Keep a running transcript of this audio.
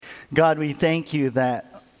God, we thank you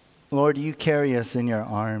that, Lord, you carry us in your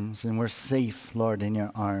arms, and we're safe, Lord, in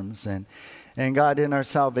your arms. And God, in our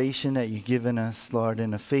salvation that you've given us, Lord,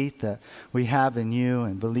 in the faith that we have in you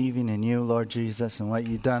and believing in you, Lord Jesus, and what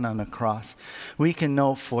you've done on the cross, we can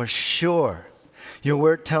know for sure. Your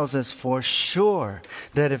word tells us for sure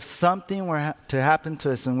that if something were to happen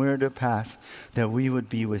to us and we were to pass, that we would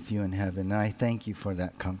be with you in heaven. And I thank you for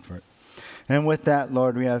that comfort. And with that,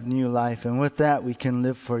 Lord, we have new life. And with that, we can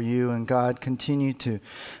live for you. And God, continue to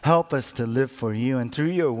help us to live for you. And through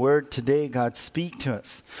your word today, God, speak to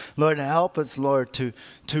us. Lord, help us, Lord, to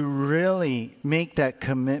really make that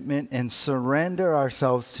commitment and surrender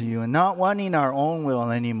ourselves to you and not wanting our own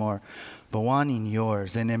will anymore, but wanting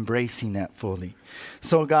yours and embracing that fully.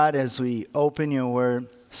 So, God, as we open your word,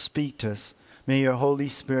 speak to us. May your Holy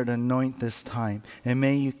Spirit anoint this time, and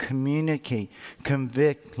may you communicate,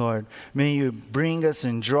 convict, Lord. May you bring us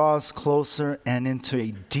and draw us closer and into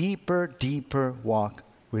a deeper, deeper walk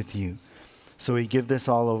with you. So we give this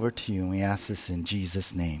all over to you, and we ask this in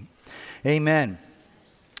Jesus' name. Amen.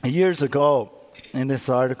 Years ago, in this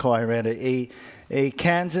article I read, a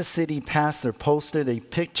Kansas City posted a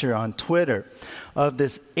picture on Twitter of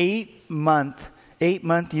this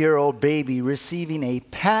 8-month-year-old baby receiving a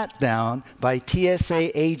pat down by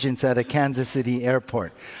TSA agents at a Kansas City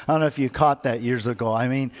airport. I don't know if you caught that years ago. I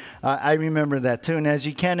mean, I remember that too. And as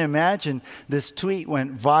you can imagine, this tweet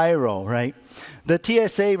went viral, right? The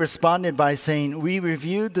TSA responded by saying, "We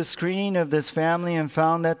reviewed the screening of this family and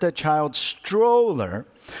found that the child's stroller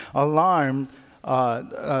alarmed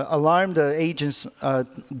the agents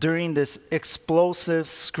during this explosive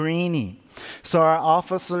screening. So our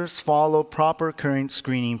officers follow proper current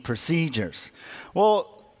screening procedures." Well,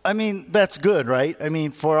 I mean, that's good, right? I mean,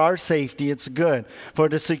 for our safety, it's good. For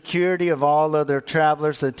the security of all other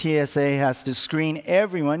travelers, the TSA has to screen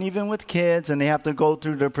everyone, even with kids, and they have to go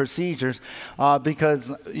through the procedures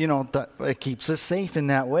because, it keeps us safe in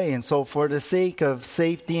that way. And so for the sake of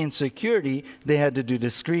safety and security, they had to do the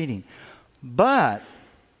screening. But,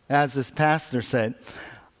 as this pastor said,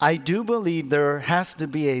 I do believe there has to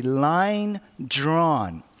be a line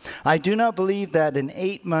drawn. I do not believe that an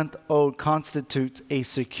 8-month-old constitutes a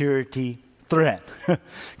security threat.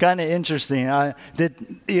 Kind of interesting.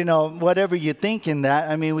 Whatever you think in that,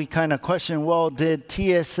 I mean, we kind of question, well, did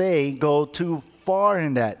TSA go too far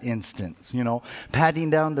in that instance? Patting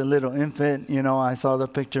down the little infant, I saw the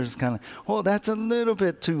pictures kind of, that's a little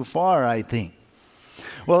bit too far, I think.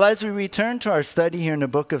 Well, as we return to our study here in the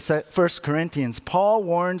book of 1 Corinthians, Paul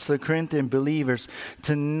warns the Corinthian believers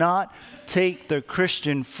to not take their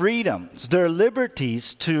Christian freedoms, their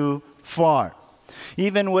liberties, too far.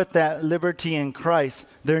 Even with that liberty in Christ,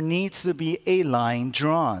 there needs to be a line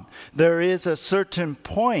drawn. There is a certain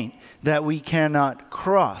point that we cannot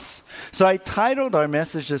cross. So I titled our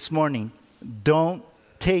message this morning, "Don't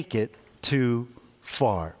Take It Too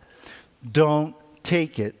Far." Don't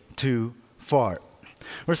take it too far.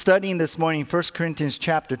 We're studying this morning 1 Corinthians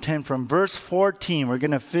chapter 10 from verse 14. We're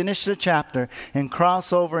going to finish the chapter and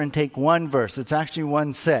cross over and take one verse. It's actually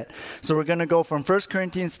one set. So we're going to go from 1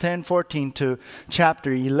 Corinthians 10:14 to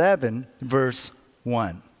chapter 11, verse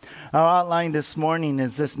 1. Our outline this morning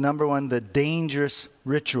is this: number 1, the dangerous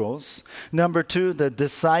rituals. Number 2, the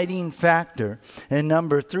deciding factor. And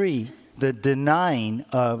number 3, the denying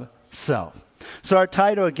of self. So our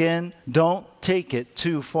title again, Don't Take It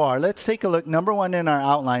Too Far. Let's take a look. Number 1 in our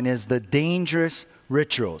outline is the dangerous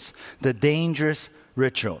rituals. The dangerous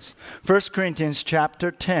rituals. 1 Corinthians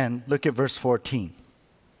chapter 10, look at verse 14.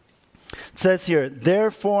 It says here,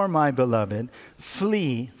 "Therefore, my beloved,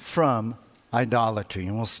 flee from idolatry."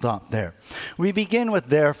 And we'll stop there. We begin with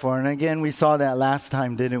therefore, and again, we saw that last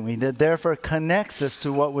time, didn't we? That therefore connects us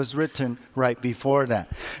to what was written right before that.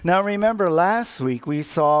 Now remember, last week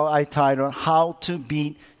I titled How to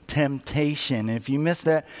Beat Temptation. If you missed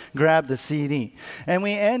that, grab the CD. And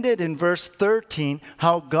we ended in verse 13,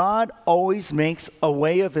 how God always makes a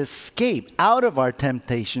way of escape out of our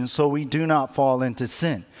temptation so we do not fall into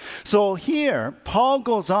sin. So here, Paul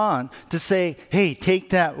goes on to say, hey, take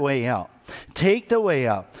that way out. Take the way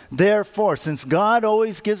out. Therefore, since God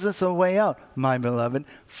always gives us a way out, my beloved,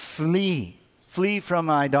 flee. Flee from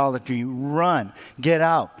idolatry. Run. Get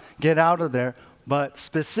out. Get out of there. But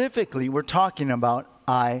specifically, we're talking about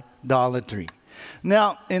idolatry.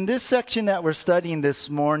 Now, in this section that we're studying this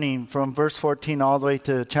morning, from verse 14 all the way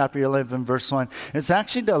to chapter 11, verse 1, it's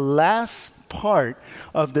actually the last part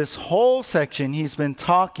of this whole section he's been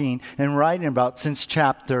talking and writing about since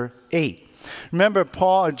chapter 8. Remember,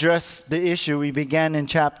 Paul addressed the issue we began in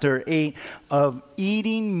chapter 8 of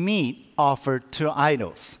eating meat offered to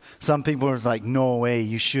idols. Some people were like, no way,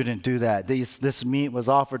 you shouldn't do that. This meat was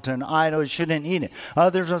offered to an idol, you shouldn't eat it.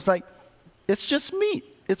 Others was like, it's just meat.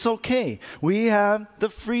 It's okay. We have the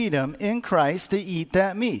freedom in Christ to eat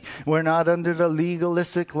that meat. We're not under the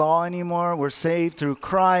legalistic law anymore. We're saved through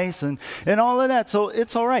Christ and all of that. So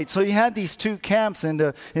it's all right. So you had these two camps in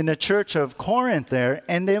the church of Corinth there,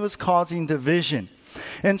 and it was causing division.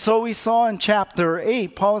 And so we saw in chapter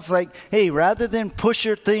 8, Paul's like, hey, rather than push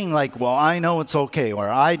your thing like, well, I know it's okay, or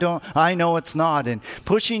I know it's not, and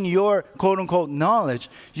pushing your quote-unquote knowledge,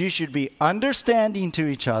 you should be understanding to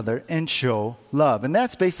each other and show love. And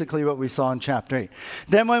that's basically what we saw in chapter 8.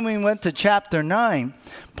 Then when we went to chapter 9,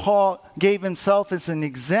 Paul gave himself as an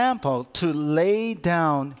example to lay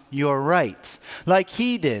down your rights, like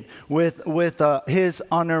he did with his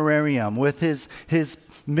honorarium, with his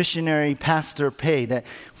missionary pastor pay. That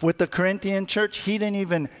with the Corinthian church, he didn't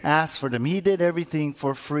even ask for them. He did everything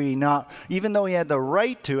for free, even though he had the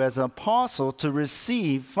right to, as an apostle, to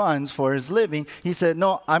receive funds for his living. He said,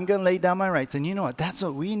 no, I'm going to lay down my rights. And you know what? That's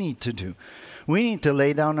what we need to do. We need to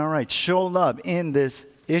lay down our rights, show love in this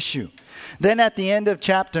issue. Then at the end of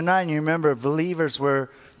chapter 9, you remember believers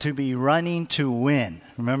were to be running to win.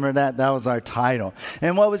 Remember that? That was our title.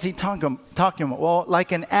 And what was he talking about? Well,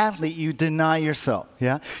 like an athlete, you deny yourself.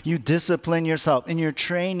 Yeah, you discipline yourself in your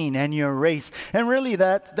training and your race. And really,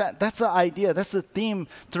 that's the idea. That's the theme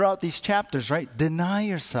throughout these chapters, right? Deny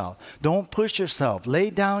yourself. Don't push yourself. Lay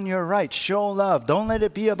down your rights. Show love. Don't let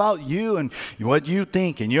it be about you and what you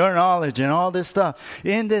think and your knowledge and all this stuff.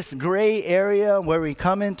 In this gray area where we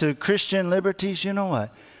come into Christian liberties, you know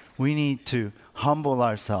what? We need to humble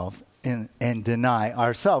ourselves and deny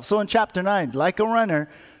ourselves. So in chapter 9, like a runner,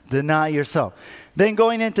 deny yourself. Then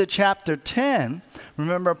going into chapter 10,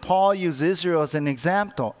 remember Paul used Israel as an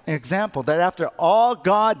example that after all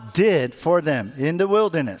God did for them in the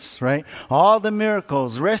wilderness, right? All the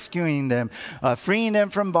miracles, rescuing them, freeing them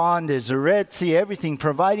from bondage, the Red Sea, everything,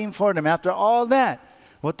 providing for them. After all that,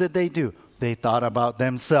 what did they do? They thought about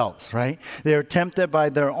themselves, right? They were tempted by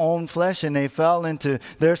their own flesh and they fell into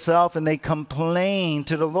their self and they complained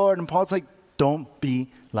to the Lord. And Paul's like, don't be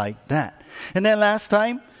like that. And then last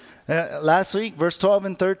week, verse 12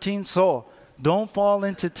 and 13, so don't fall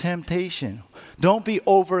into temptation. Don't be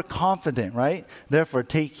overconfident, right? Therefore,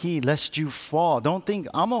 take heed lest you fall. Don't think,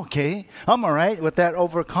 I'm okay. I'm all right with that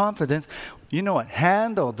overconfidence. You know what?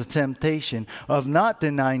 Handle the temptation of not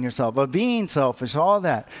denying yourself, of being selfish, all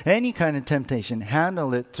that. Any kind of temptation,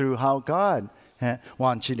 handle it through how God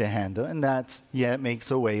wants you to handle. And it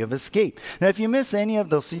makes a way of escape. Now, if you miss any of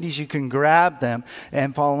those CDs, you can grab them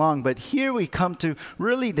and follow along. But here we come to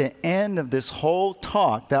really the end of this whole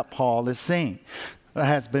talk that Paul is saying,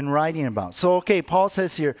 has been writing about. So, okay, Paul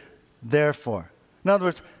says here, therefore. In other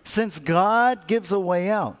words, since God gives a way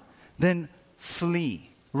out, then flee.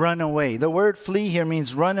 Run away. The word flee here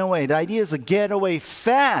means run away. The idea is to get away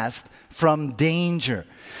fast from danger.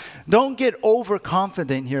 Don't get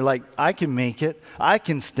overconfident here like, I can make it. I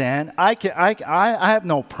can stand. I have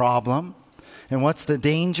no problem. And what's the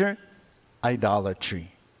danger?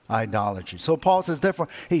 Idolatry. So Paul says, therefore,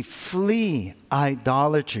 hey, flee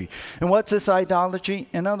idolatry. And what's this idolatry?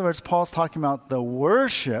 In other words, Paul's talking about the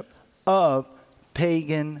worship of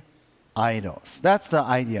pagan idols. That's the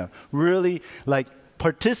idea. Really like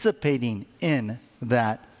participating in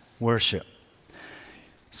that worship.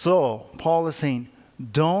 So Paul is saying,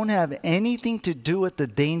 don't have anything to do with the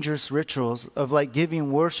dangerous rituals of like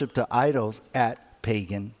giving worship to idols at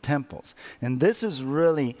pagan temples. And this is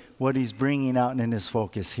really what he's bringing out in his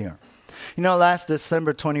focus here. You know, last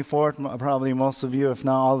December 24th, probably most of you, if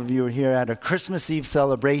not all of you, were here at a Christmas Eve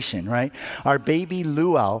celebration, right? Our baby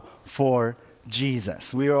luau for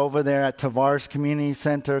Jesus. We were over there at Tavares Community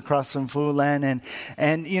Center across from Foodland.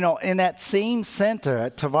 And you know, in that same center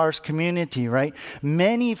at Tavares Community, right,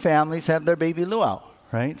 many families have their baby luau,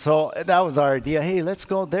 right? So that was our idea. Hey, let's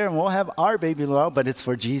go there and we'll have our baby luau, but it's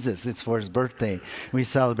for Jesus. It's for his birthday. We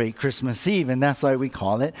celebrate Christmas Eve, and that's why we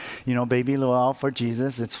call it, you know, baby luau for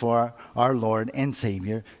Jesus. It's for our Lord and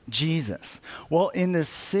Savior, Jesus. Well, in the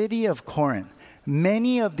city of Corinth,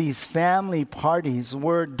 many of these family parties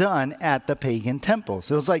were done at the pagan temples.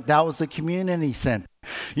 It was like that was the community center.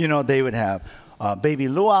 You know, they would have baby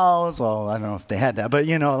luau's. Well, I don't know if they had that, but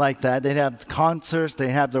you know, like that. They'd have concerts. They'd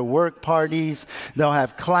have their work parties. They'll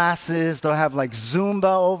have classes. They'll have like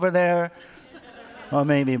Zumba over there. Or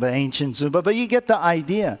maybe but ancient Zumba, but you get the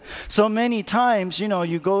idea. So many times, you know,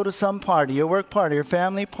 you go to some party, your work party, your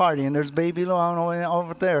family party, and there's baby luau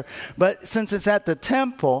over there. But since it's at the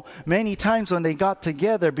temple, many times when they got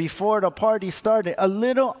together before the party started, a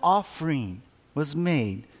little offering was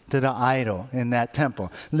made to the idol in that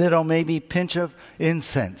temple. Little maybe pinch of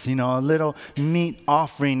incense, a little meat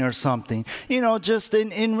offering or something, just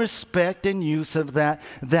in respect and use of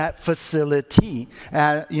that facility,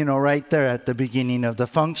 right there at the beginning of the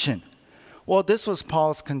function. Well, this was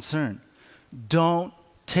Paul's concern. Don't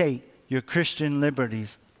take your Christian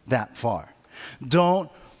liberties that far. Don't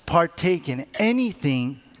partake in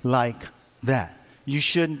anything like that. You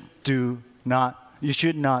should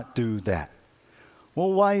not do that.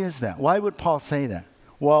 Well, why is that? Why would Paul say that?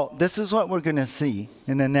 Well, this is what we're going to see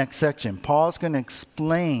in the next section. Paul's going to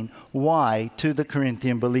explain why to the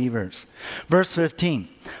Corinthian believers. Verse 15,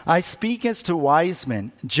 I speak as to wise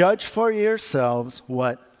men. Judge for yourselves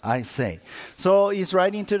what I say. So he's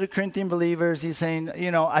writing to the Corinthian believers. He's saying,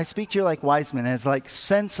 I speak to you like wise men, as like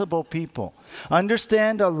sensible people.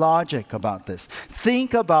 Understand the logic about this.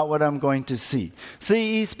 Think about what I'm going to see.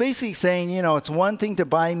 See, he's basically saying, it's one thing to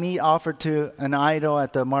buy meat offered to an idol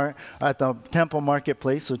at the temple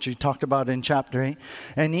marketplace, which we talked about in chapter 8,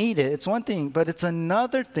 and eat it. It's one thing, but it's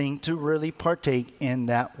another thing to really partake in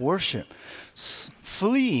that worship.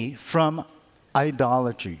 Flee from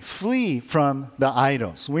idolatry. Flee from the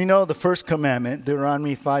idols. We know the first commandment,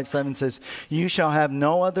 Deuteronomy 5:7 says, you shall have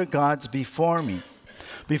no other gods before me.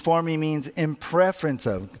 Before me means in preference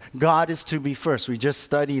of. God is to be first. We just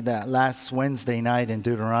studied that last Wednesday night in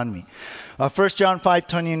Deuteronomy. 1 John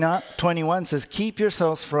 5:21 says, keep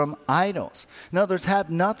yourselves from idols. In other words, have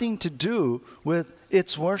nothing to do with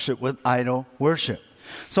its worship, with idol worship.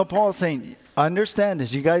 So Paul is saying, understand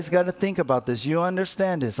this. You guys got to think about this. You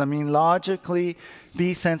understand this. Logically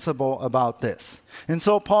be sensible about this. And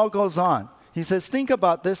so Paul goes on. He says, think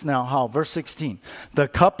about this now. How? Verse 16. The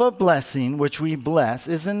cup of blessing which we bless,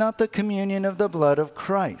 is it not the communion of the blood of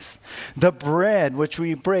Christ? The bread which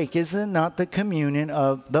we break, is it not the communion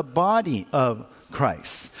of the body of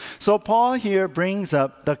Christ? So Paul here brings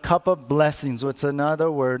up the cup of blessings, which is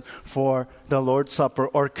another word for the Lord's Supper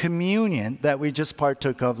or communion that we just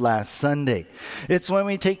partook of last Sunday. It's when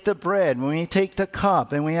we take the bread, when we take the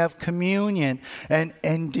cup, and we have communion. And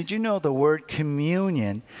did you know the word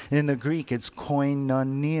communion in the Greek, it's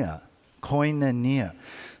koinonia. Koinonia.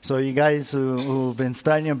 So you guys who've been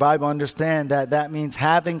studying the Bible understand that means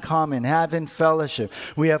have in common, have in fellowship.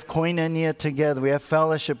 We have koinonia together. We have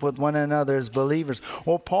fellowship with one another as believers.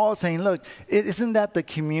 Well, Paul's saying, look, isn't that the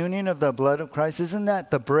communion of the blood of Christ? Isn't that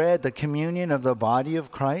the bread, the communion of the body of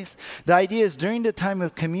Christ? The idea is during the time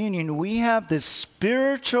of communion, we have this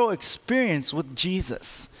spiritual experience with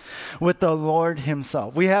Jesus, with the Lord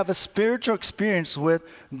himself. We have a spiritual experience with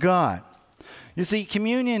God. You see,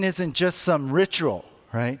 communion isn't just some ritual.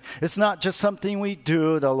 Right? It's not just something we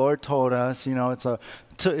do. The Lord told us,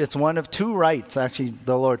 it's one of two rites, actually,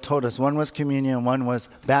 the Lord told us. One was communion, one was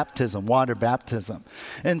baptism, water baptism.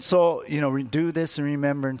 And so, we do this in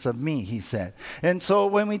remembrance of me, he said. And so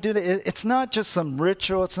when we do that, it's not just some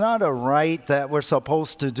ritual. It's not a rite that we're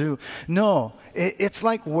supposed to do. No, it's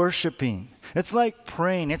like worshiping. It's like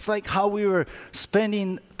praying. It's like how we were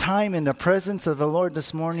spending time in the presence of the Lord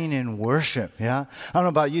this morning in worship. Yeah? I don't know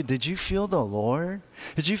about you. Did you feel the Lord?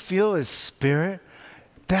 Did you feel his spirit?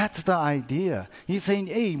 That's the idea. He's saying,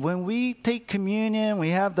 hey, when we take communion, we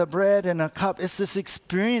have the bread and a cup. It's this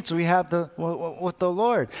experience we have with the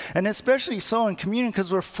Lord. And especially so in communion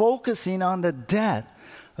because we're focusing on the death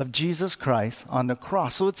of Jesus Christ on the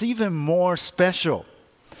cross. So it's even more special.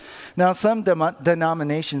 Now, some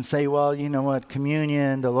denominations say, well, you know what,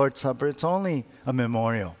 communion, the Lord's Supper, it's only a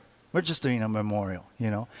memorial. We're just doing a memorial,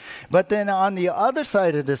 But then on the other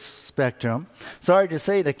side of this spectrum, sorry to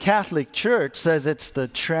say, the Catholic Church says it's the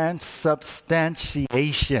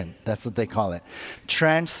transubstantiation. That's what they call it.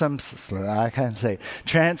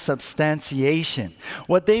 Transubstantiation.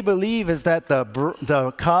 What they believe is that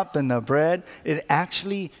the cup and the bread, it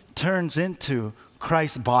actually turns into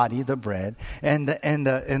Christ's body, the bread, and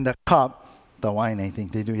the cup, the wine, I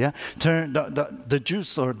think they do, yeah? The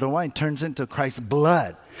juice or the wine turns into Christ's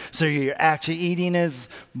blood. So you're actually eating his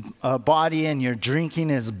body and you're drinking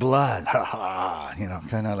his blood.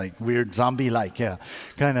 Kind of like weird zombie-like,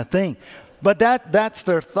 kind of thing. But that's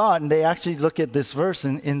their thought, and they actually look at this verse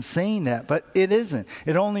in saying that, but it isn't.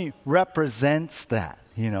 It only represents that.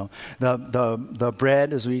 The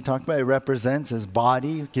bread, as we talked about, it represents his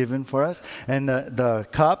body given for us. And the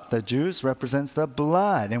cup, the juice, represents the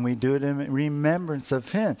blood. And we do it in remembrance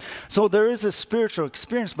of him. So there is a spiritual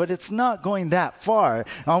experience, but it's not going that far.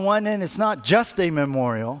 On one end, it's not just a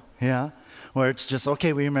memorial, where it's just,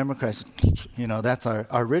 okay, we remember Christ. That's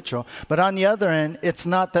our ritual. But on the other end, it's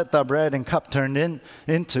not that the bread and cup turned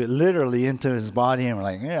literally into his body, and we're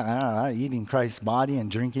like, eating Christ's body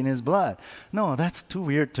and drinking his blood. No, that's too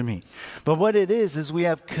weird to me. But what it is we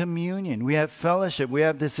have communion, we have fellowship, we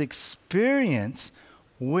have this experience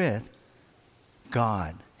with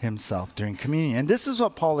God himself during communion. And this is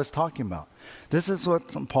what Paul is talking about. This is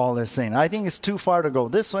what Paul is saying. I think it's too far to go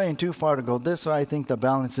this way and too far to go this way. I think the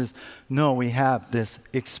balance is, no, we have this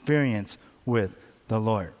experience with the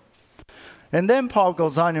Lord. And then Paul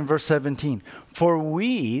goes on in verse 17. For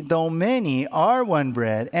we, though many, are one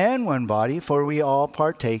bread and one body, for we all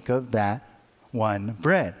partake of that one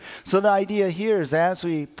bread. So the idea here is, as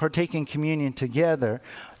we partake in communion together,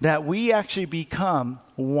 that we actually become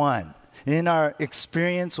one. In our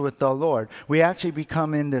experience with the Lord, we actually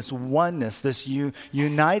become in this oneness, this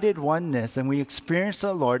united oneness, and we experience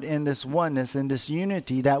the Lord in this oneness, in this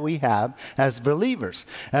unity that we have as believers,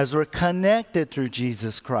 as we're connected through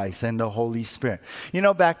Jesus Christ and the Holy Spirit.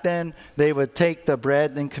 Back then, they would take the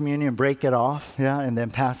bread in communion, break it off, and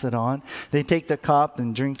then pass it on. They take the cup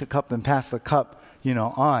and drink the cup and pass the cup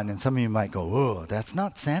on. And some of you might go, "Whoa, that's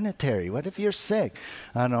not sanitary. What if you're sick?"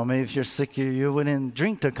 I don't know, maybe if you're sick, you wouldn't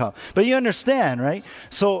drink the cup. But you understand, right?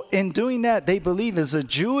 So in doing that, they believe is a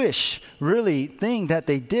Jewish, really, thing that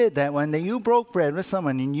they did, that when you broke bread with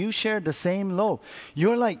someone and you shared the same loaf,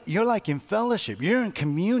 you're like in fellowship. You're in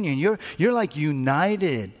communion. You're like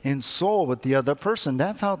united in soul with the other person.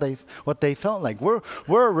 That's what they felt like.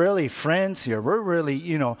 We're really friends here. We're really,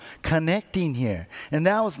 connecting here. And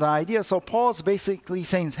that was the idea. So Paul's basically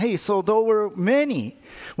saying, hey, so though we're many,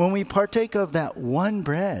 when we partake of that one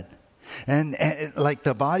bread, and like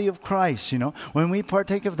the body of Christ, when we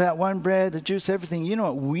partake of that one bread, the juice, everything,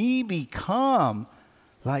 we become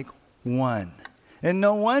like one. And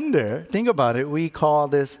no wonder, think about it, we call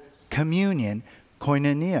this communion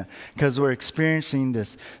koinonia, because we're experiencing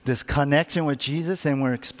this connection with Jesus, and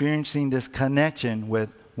we're experiencing this connection with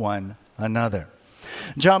one another.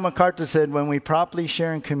 John MacArthur said, when we properly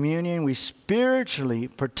share in communion, we spiritually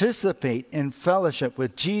participate in fellowship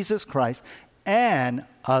with Jesus Christ and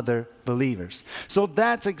other believers. So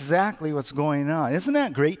that's exactly what's going on. Isn't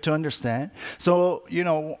that great to understand? So,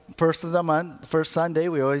 first of the month, first Sunday,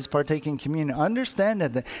 we always partake in communion. Understand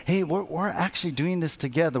that, hey, we're actually doing this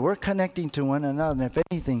together. We're connecting to one another. And if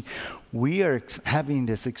anything, we are having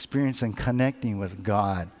this experience and connecting with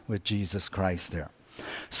God, with Jesus Christ there.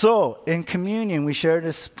 So, in communion, we share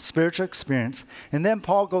this spiritual experience. And then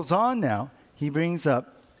Paul goes on now. He brings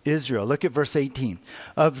up Israel. Look at verse 18.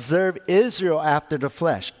 Observe Israel after the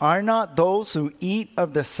flesh. Are not those who eat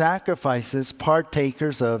of the sacrifices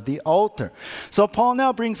partakers of the altar? So Paul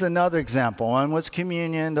now brings another example. One was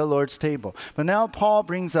communion, the Lord's table. But now Paul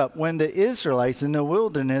brings up when the Israelites in the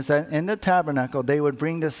wilderness and in the tabernacle, they would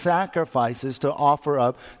bring the sacrifices to offer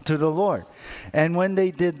up to the Lord. And when they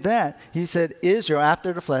did that, he said Israel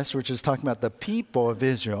after the flesh, which is talking about the people of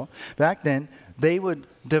Israel, back then, they would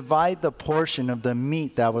divide the portion of the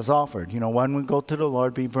meat that was offered. One would go to the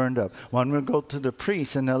Lord, be burned up. One would go to the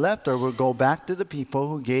priest, and the leftover would go back to the people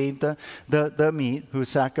who gave the meat, who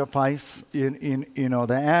sacrificed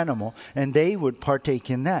the animal, and they would partake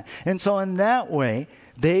in that. And so in that way,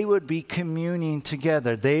 they would be communing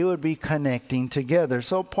together. They would be connecting together.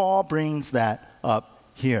 So Paul brings that up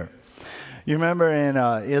here. You remember in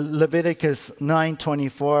Leviticus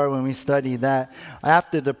 9:24, when we studied that,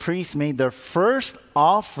 after the priests made their first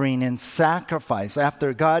offering and sacrifice,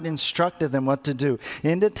 after God instructed them what to do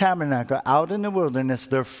in the tabernacle, out in the wilderness,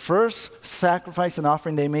 their first sacrifice and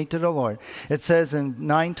offering they made to the Lord, it says in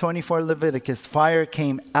 9:24 Leviticus, fire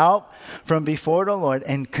came out from before the Lord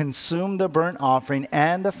and consumed the burnt offering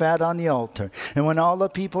and the fat on the altar. And when all the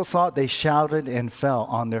people saw it, they shouted and fell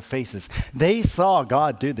on their faces. They saw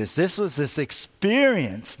God do this. This was this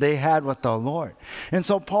experience they had with the Lord. And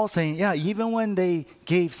so Paul's saying, even when they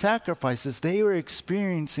gave sacrifices, they were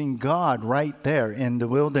experiencing God right there in the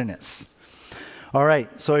wilderness. All right,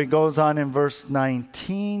 so he goes on in verse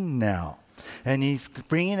 19 now. And he's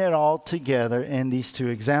bringing it all together in these two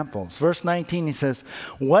examples. Verse 19, he says,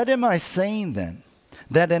 what am I saying then?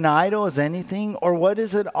 That an idol is anything? Or what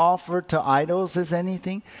is it offered to idols is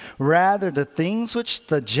anything? Rather, the things which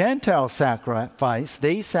the Gentiles sacrifice,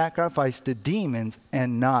 they sacrifice to demons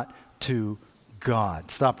and not to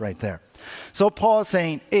God. Stop right there. So Paul is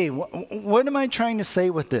saying, hey, what am I trying to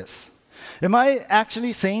say with this? Am I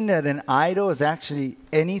actually saying that an idol is actually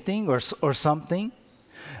anything or something?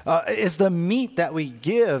 Is the meat that we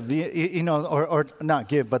give, or not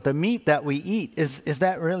give, but the meat that we eat, is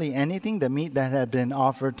that really anything, the meat that had been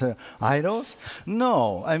offered to idols?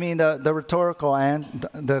 No. I mean,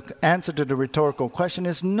 the answer to the rhetorical question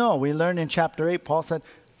is no. We learned in chapter 8, Paul said,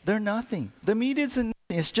 they're nothing. The meat isn't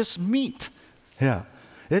nothing. It's just meat. Yeah.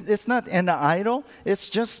 It's not, and the idol, it's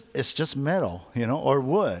just metal, or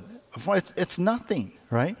wood. It's nothing,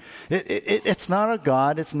 right? It's not a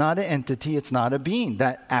God. It's not an entity. It's not a being.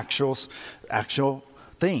 That actual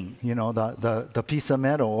thing, the piece of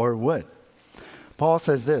metal or wood. Paul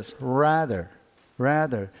says this, rather,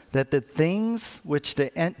 that the things which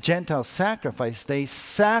the Gentiles sacrifice, they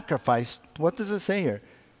sacrifice, what does it say here?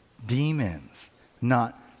 Demons,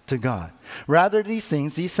 not to God. Rather, these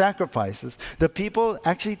sacrifices, the people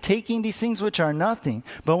actually taking these things which are nothing,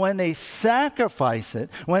 but when they sacrifice it,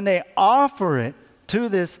 when they offer it to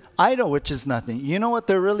this idol which is nothing, you know what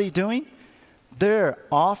they're really doing? They're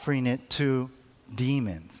offering it to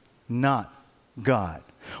demons, not God.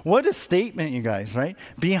 What a statement, you guys, right?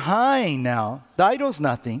 Behind now, the idol's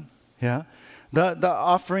nothing, yeah? The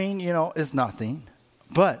offering, is nothing,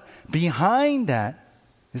 but behind that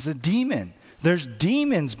is a demon. There's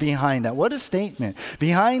demons behind that. What a statement.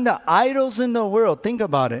 Behind the idols in the world, think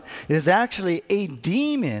about it, is actually a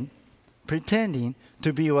demon pretending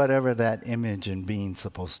to be whatever that image and being's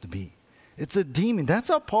supposed to be. It's a demon. That's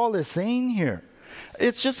what Paul is saying here.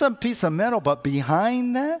 It's just a piece of metal, but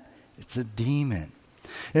behind that, it's a demon.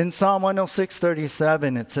 In Psalm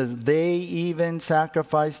 106:37, it says, they even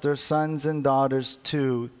sacrifice their sons and daughters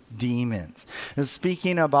to demons. It's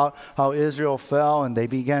speaking about how Israel fell and they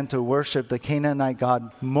began to worship the Canaanite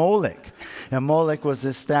god Molech. And Molech was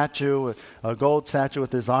this statue, a gold statue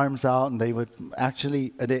with his arms out, and they would actually,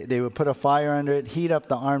 they would put a fire under it, heat up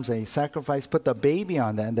the arms, they sacrifice, put the baby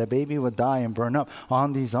on that, and the baby would die and burn up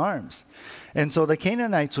on these arms. And so the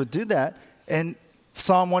Canaanites would do that, and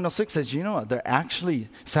Psalm 106 says, you know what, they're actually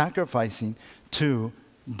sacrificing to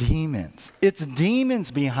demons. It's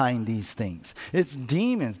demons behind these things. It's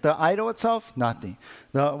demons. The idol itself, nothing.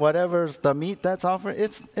 Whatever's the meat that's offered,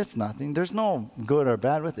 it's nothing. There's no good or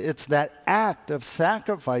bad with it. It's that act of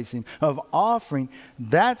sacrificing, of offering,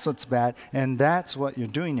 that's what's bad, and that's what you're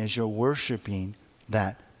doing is you're worshiping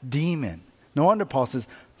that demon. No wonder Paul says,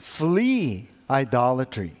 flee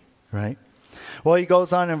idolatry, right? Well, he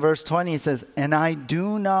goes on in verse 20, he says, and I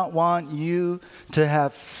do not want you to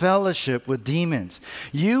have fellowship with demons.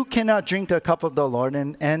 You cannot drink the cup of the Lord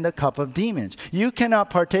and the cup of demons. You cannot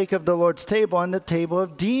partake of the Lord's table and the table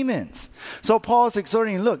of demons. So Paul's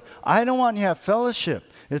exhorting, look, I don't want you to have fellowship.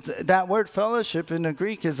 That word fellowship in the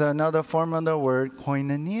Greek is another form of the word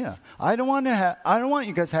koinonia. I don't want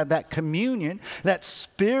you guys to have that communion, that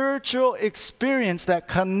spiritual experience, that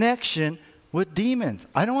connection with demons.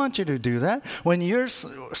 I don't want you to do that. When you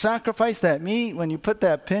sacrifice that meat, when you put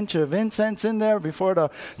that pinch of incense in there before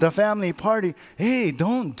the family party, hey,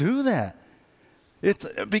 don't do that. It's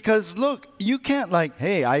because look, you can't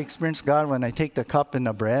hey, I experience God when I take the cup and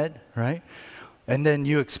the bread, right? And then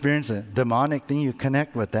you experience a demonic thing, you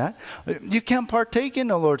connect with that. You can't partake in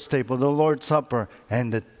the Lord's table, the Lord's Supper,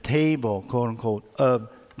 and the table, quote unquote, of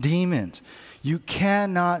demons. You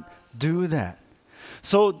cannot do that.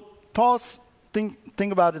 So Paul's think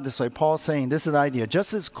about it this way. Paul's saying this is the idea.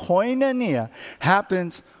 Just as koinonia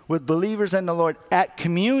happens with believers and the Lord at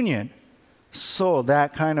communion, so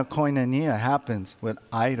that kind of koinonia happens with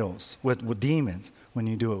idols, with demons, when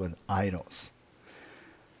you do it with idols.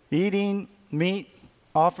 Eating meat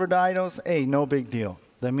offered to idols, hey, no big deal.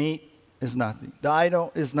 The meat is nothing. The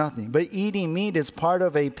idol is nothing. But eating meat is part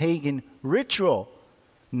of a pagan ritual.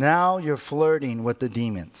 Now you're flirting with the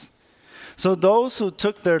demons. So those who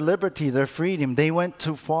took their liberty, their freedom, they went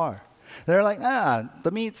too far. They're like, the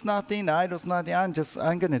meat's nothing, the idol's nothing, I'm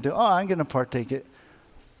going to partake it.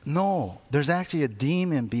 No, there's actually a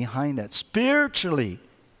demon behind that. Spiritually,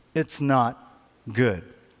 it's not good.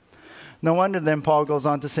 No wonder then Paul goes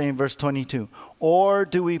on to say in verse 22, or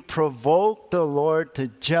do we provoke the Lord to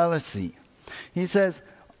jealousy? He says,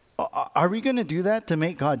 are we going to do that to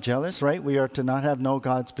make God jealous, right? We are to not have no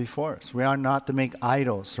gods before us. We are not to make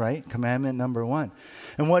idols, right? Commandment number 1.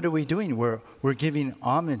 And what are we doing? We're giving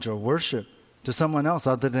homage or worship to someone else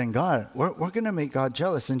other than God. We're going to make God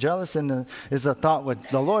jealous. And jealous is a thought with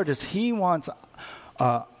the Lord is He wants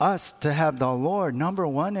us to have the Lord number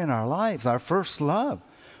 1 in our lives, our first love.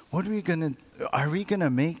 Are we going to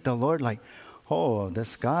make the Lord like, oh,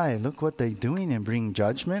 this guy, look what they're doing and bring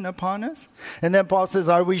judgment upon us? And then Paul says,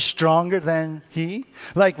 are we stronger than he?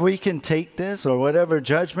 Like we can take this or whatever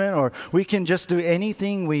judgment, or we can just do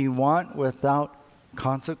anything we want without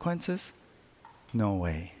consequences? No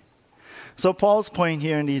way. So Paul's point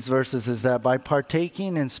here in these verses is that by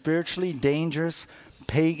partaking in spiritually dangerous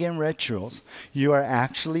pagan rituals, you are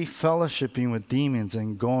actually fellowshipping with demons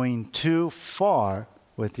and going too far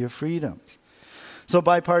with your freedoms. So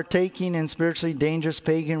by partaking in spiritually dangerous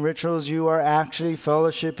pagan rituals, you are actually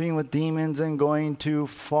fellowshipping with demons and going too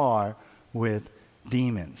far with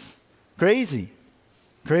demons. Crazy.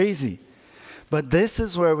 But this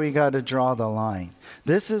is where we got to draw the line.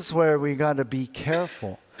 This is where we got to be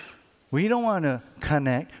careful. We don't want to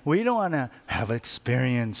connect. We don't want to have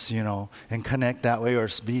experience, and connect that way or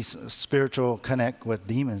be spiritual connect with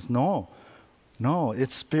demons. No,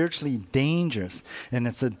 it's spiritually dangerous. And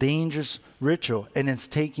it's a dangerous ritual. And it's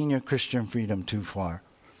taking your Christian freedom too far.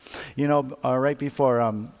 Right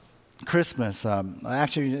before Christmas,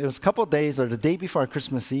 actually it was a couple of days or the day before our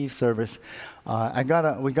Christmas Eve service,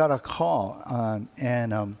 we got a call. I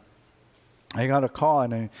got a call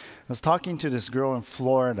and I was talking to this girl in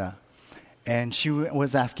Florida. And she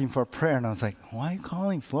was asking for prayer, and I was like, "Why are you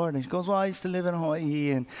calling Florida?" And she goes, "Well, I used to live in Hawaii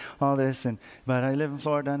and all this, but I live in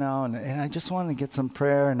Florida now, and I just want to get some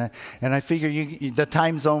prayer." And I figure the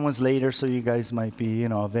time zone was later, so you guys might be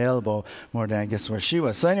available more than I guess where she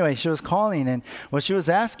was. So anyway, she was calling, and what she was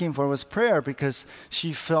asking for was prayer because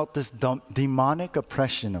she felt this demonic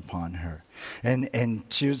oppression upon her. And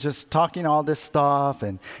she was just talking all this stuff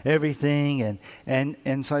and everything,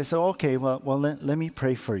 and so I said, okay, well let me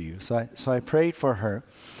pray for you. So I prayed for her,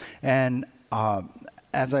 and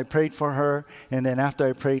as I prayed for her, and then after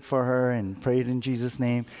I prayed for her and prayed in Jesus'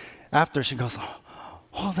 name, after she goes,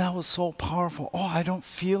 "Oh, that was so powerful. Oh, I don't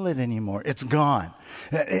feel it anymore. It's gone.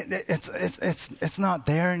 It's not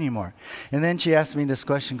there anymore." And then she asked me this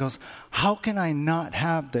question, goes, "How can I not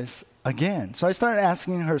have this again?" So I started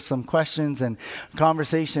asking her some questions, and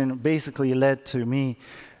conversation basically led to me,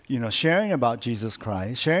 sharing about Jesus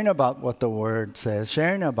Christ, sharing about what the Word says,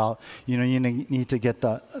 sharing about, you need to get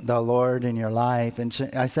the Lord in your life. And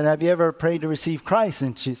I said, "Have you ever prayed to receive Christ?"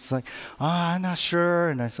 And she's like, "I'm not sure."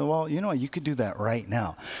 And I said, "Well, you could do that right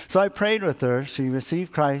now." So I prayed with her. She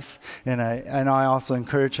received Christ, and I also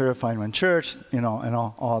encouraged her to find one church, and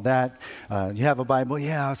all that. You have a Bible?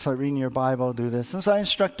 Yeah, I'll start reading your Bible, do this. And so I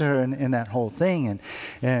instructed her in that whole thing.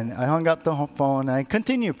 And I hung up the phone, and I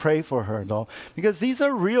continued to pray for her, though, because these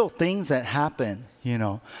are real things that happen.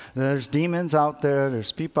 There's demons out there,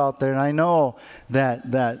 there's people out there, and I know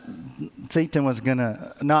that Satan was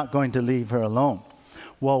not going to leave her alone.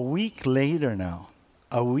 Well, a week later,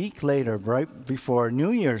 right before New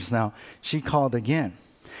Year's now, she called again.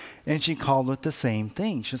 And she called with the same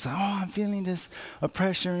thing. She was like, "Oh, I'm feeling this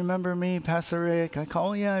oppression. Remember me, Pastor Rick?" I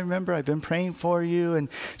call, "Yeah, I remember. I've been praying for you." And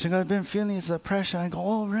she goes, "I've been feeling this oppression." I go,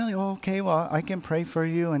 "Oh, really? Oh, okay, well, I can pray for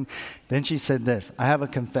you." And then she said this. I have a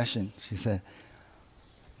confession. She said,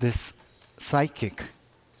 "This psychic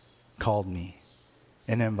called me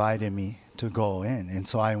and invited me to go in." And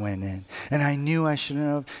so I went in. And I knew I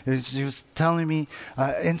shouldn't have. She was telling me,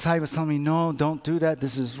 inside was telling me, "No, don't do that.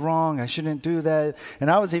 This is wrong. I shouldn't do that." And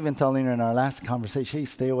I was even telling her in our last conversation, "Hey,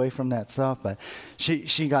 stay away from that stuff." But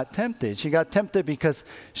she got tempted. She got tempted because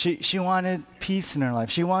she wanted peace in her life.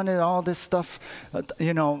 She wanted all this stuff,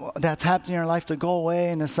 that's happening in her life to go away.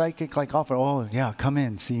 And the psychic offered, "Oh, yeah, come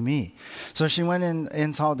in, see me." So she went in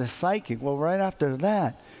and saw the psychic. Well, right after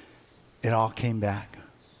that, it all came back.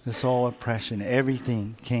 This whole oppression,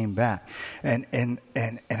 everything came back. And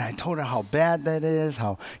I told her how bad that is,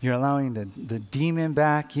 how you're allowing the demon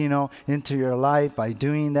back, into your life by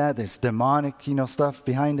doing that. There's demonic, stuff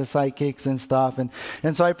behind the psychics and stuff.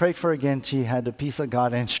 And so I prayed for her again. She had the peace of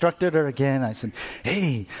God. I instructed her again. I said,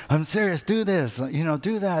 "Hey, I'm serious. Do this,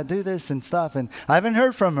 do that, do this and stuff." And I haven't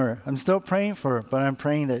heard from her. I'm still praying for her, but I'm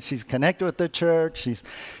praying that she's connected with the church. She's,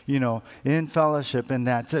 in fellowship, and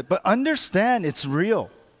that's it. But understand, it's real.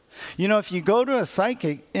 If you go to a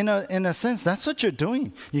psychic, in a sense, that's what you're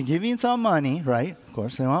doing. You're giving some money, right? Of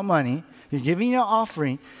course, they want money. You're giving your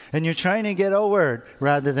offering, and you're trying to get a word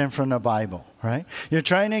rather than from the Bible, right? You're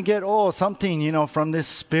trying to get, something, from this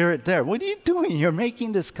spirit there. What are you doing? You're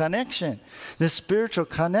making this connection, this spiritual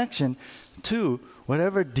connection to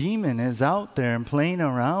whatever demon is out there and playing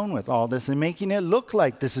around with all this and making it look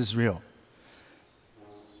like this is real.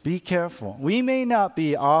 Be careful. We may not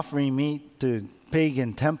be offering meat to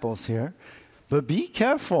pagan temples here, but be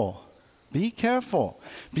careful. Be careful.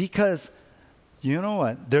 Because you know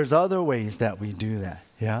what? There's other ways that we do that.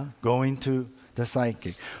 Yeah? Going to the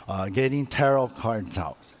psychic, getting tarot cards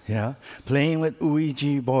out. Yeah? Playing with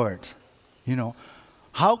Ouija boards.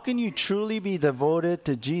 How can you truly be devoted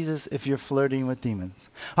to Jesus if you're flirting with demons?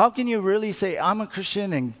 How can you really say, I'm a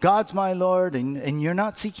Christian and God's my Lord, and you're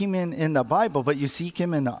not seeking him in the Bible, but you seek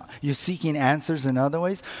him and you're seeking answers in other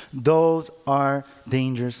ways? Those are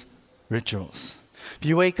dangerous rituals. If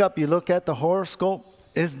you wake up, you look at the horoscope,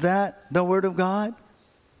 is that the Word of God?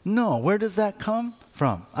 No. Where does that come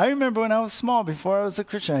from? I remember when I was small, before I was a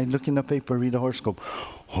Christian, I'd look in the paper, read a horoscope.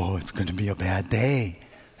 Oh, it's going to be a bad day.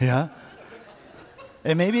 Yeah?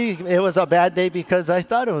 And maybe it was a bad day because I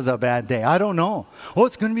thought it was a bad day. I don't know. Oh,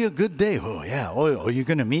 it's going to be a good day. Oh, yeah. Oh, you're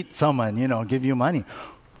going to meet someone, give you money.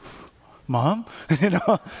 Mom?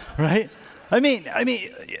 Right? I mean,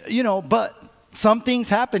 but some things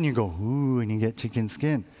happen. You go, ooh, and you get chicken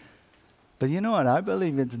skin. But you know what? I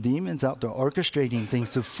believe it's demons out there orchestrating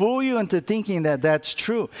things to fool you into thinking that that's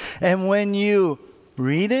true. And when you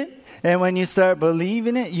read it and when you start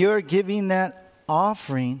believing it, you're giving that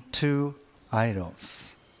offering to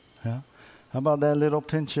idols. Yeah? How about that little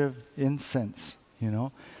pinch of incense,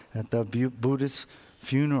 at the Buddhist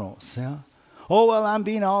funerals? Yeah? Oh, well, I'm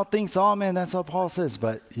being all things to all men. That's what Paul says.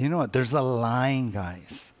 But you know what? There's a line,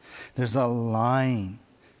 guys. There's a line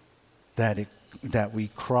that we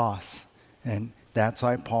cross. And that's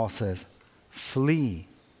why Paul says, flee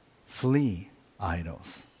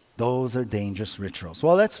idols. Those are dangerous rituals.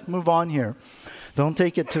 Well, let's move on here. Don't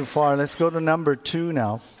take it too far. Let's go to number 2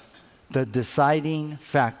 now. The deciding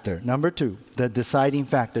factor. Number 2, the deciding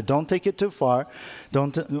factor. Don't take it too far.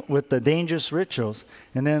 With the dangerous rituals.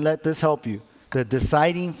 And then let this help you. The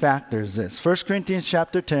deciding factor is this. 1 Corinthians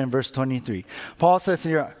chapter 10, verse 23. Paul says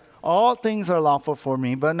here, all things are lawful for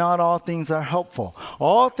me, but not all things are helpful.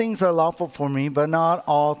 All things are lawful for me, but not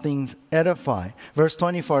all things edify. Verse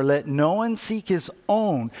 24, let no one seek his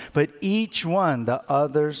own, but each one the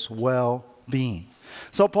other's well-being.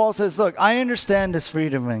 So Paul says, look, I understand this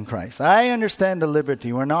freedom in Christ. I understand the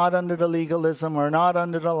liberty. We're not under the legalism. We're not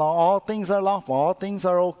under the law. All things are lawful. All things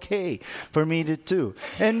are okay for me to do.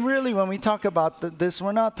 And really, when we talk about this,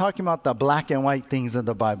 we're not talking about the black and white things of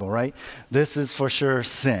the Bible, right? This is for sure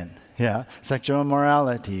sin. Yeah, sexual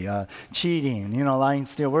immorality, cheating, lying,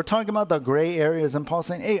 steal. We're talking about the gray areas, and Paul's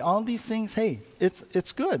saying, hey, all these things, hey,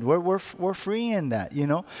 it's good. We're free in that,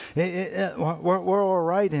 we're all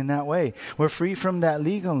right in that way. We're free from that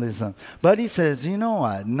legalism. But he says, you know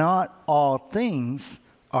what? Not all things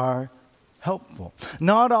are helpful.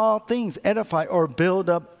 Not all things edify or build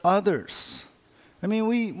up others. I mean,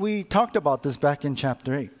 we talked about this back in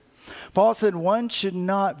chapter 8. Paul said one should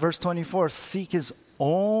not, verse 24, seek his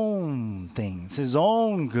own things, his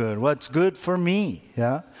own good, what's good for me,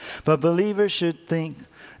 yeah? But believers should think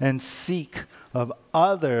and seek of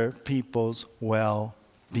other people's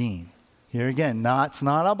well-being. Here again, it's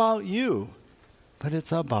not about you, but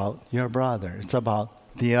it's about your brother. It's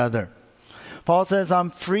about the other. Paul says, I'm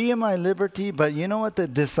free in my liberty, but you know what the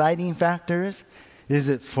deciding factor is? Is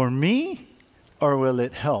it for me or will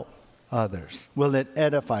it help others? Will it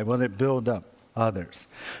edify? Will it build up others?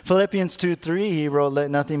 Philippians 2:3, he wrote, let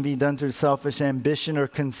nothing be done through selfish ambition or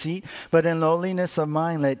conceit, but in lowliness of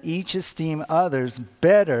mind, let each esteem others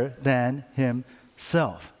better than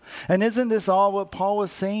himself. And isn't this all what Paul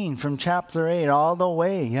was saying from chapter 8 all the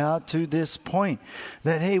way to this point?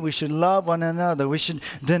 That, hey, we should love one another. We should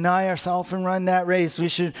deny ourselves and run that race.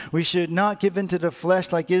 We should not give into the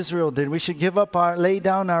flesh like Israel did. We should lay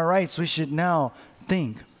down our rights. We should now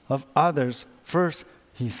think of others first,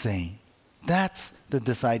 he's saying. That's the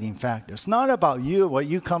deciding factor. It's not about you, what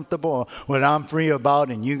you're comfortable, what I'm free about,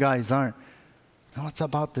 and you guys aren't. No, it's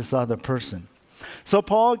about this other person. So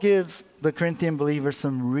Paul gives the Corinthian believers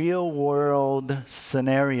some real-world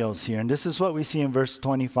scenarios here. And this is what we see in verse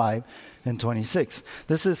 25 and 26.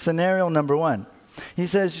 This is scenario number 1. He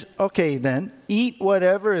says, okay, then, eat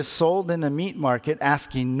whatever is sold in the meat market,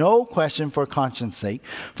 asking no question for conscience sake,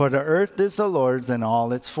 for the earth is the Lord's and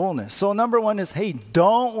all its fullness. So number 1 is, hey,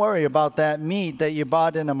 don't worry about that meat that you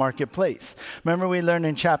bought in the marketplace. Remember we learned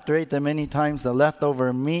in chapter 8 that many times the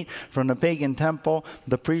leftover meat from the pagan temple,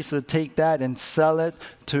 the priests would take that and sell it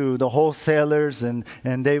to the wholesalers, and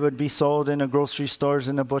they would be sold in the grocery stores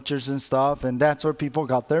and the butchers and stuff, and that's where people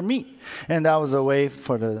got their meat. And that was a way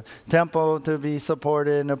for the temple to be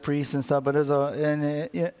supported and the priests and stuff, but so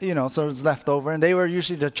it was left over, and they were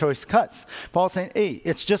usually the choice cuts. Paul's saying, hey,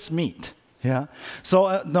 it's just meat. Yeah.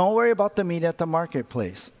 So don't worry about the meat at the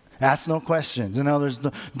marketplace. Ask no questions. In other words,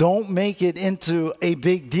 don't make it into a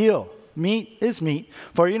big deal. Meat is meat.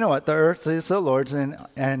 For you know what? The earth is the Lord's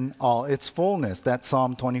and all its fullness. That's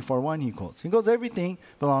Psalm 24:1 he quotes. He goes, everything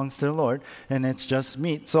belongs to the Lord, and it's just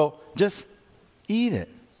meat. So just eat it,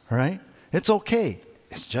 right? It's okay.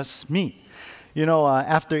 It's just meat.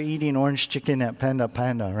 After eating orange chicken at Panda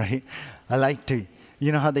Panda, right? I like to,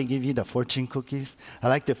 you know how they give you the fortune cookies? I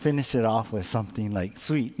like to finish it off with something like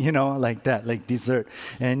sweet, like that, like dessert.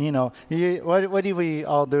 And, what do we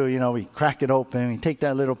all do? We crack it open, we take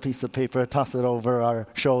that little piece of paper, toss it over our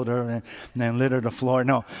shoulder, and then litter the floor.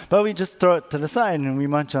 No, but we just throw it to the side and we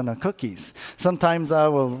munch on the cookies. Sometimes I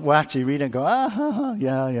will actually read it and go,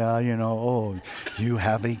 yeah, oh, you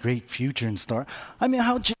have a great future in store. I mean,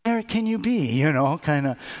 how generic can you be, kind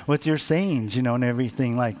of with your sayings, and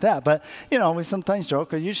everything like that. But, we sometimes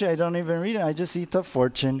joke, or usually I don't even read it. I just eat the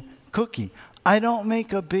fortune cookie. I don't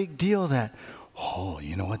make a big deal that,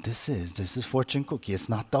 you know what this is? This is fortune cookie. It's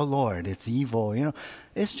not the Lord. It's evil,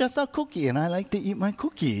 It's just a cookie, and I like to eat my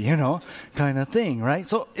cookie, kind of thing, right?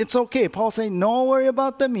 So it's okay. Paul's saying, don't worry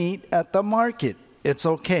about the meat at the market. It's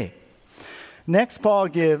okay. Next, Paul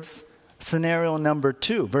gives scenario number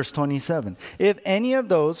 2, verse 27. If any of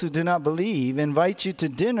those who do not believe invite you to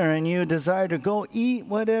dinner and you desire to go, eat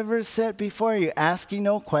whatever is set before you, asking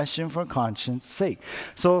no question for conscience sake.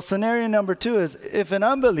 So scenario number 2 is if an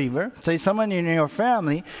unbeliever, say someone in your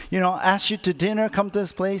family, asks you to dinner, come to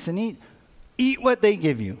this place and eat what they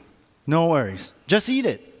give you. No worries. Just eat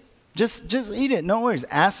it. Just eat it. No worries.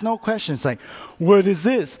 Ask no questions like, what is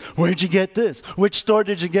this? Where'd you get this? Which store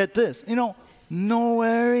did you get this? No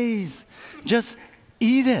worries. Just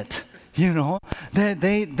eat it,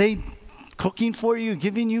 They cooking for you,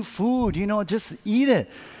 giving you food, just eat it.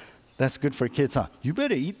 That's good for kids, huh? You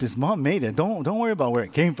better eat this. Mom made it. Don't worry about where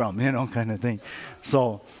it came from, kind of thing.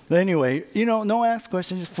 So anyway, no ask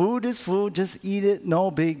questions. Food is food. Just eat it. No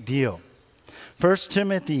big deal. 1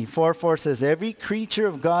 Timothy 4:4 says, every creature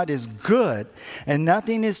of God is good, and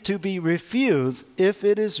nothing is to be refused if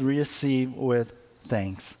it is received with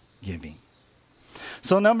thanksgiving.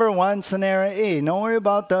 So number 1, scenario A, don't worry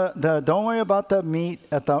about the meat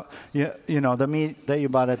at the the meat that you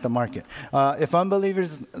bought at the market. If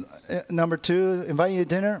unbelievers, number 2, invite you to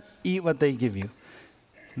dinner, eat what they give you.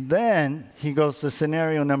 Then he goes to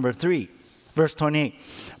scenario number 3, verse 28.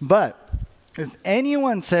 But if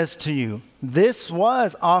anyone says to you, this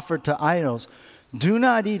was offered to idols, do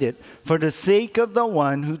not eat it for the sake of the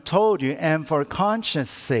one who told you and for conscience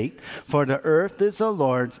sake, for the earth is the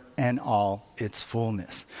Lord's and all its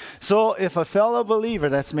fullness. So if a fellow believer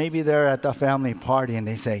that's maybe there at the family party and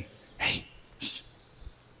they say, hey,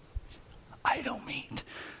 idol meat,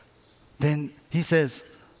 then he says,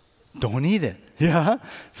 don't eat it. Yeah?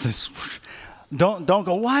 Says, Don't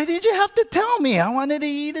go, why did you have to tell me? I wanted to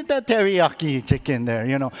eat that teriyaki chicken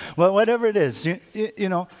there, Well, whatever it is, hey,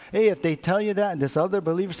 if they tell you that and this other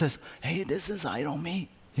believer says, hey, this is idol meat,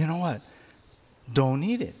 you know what? Don't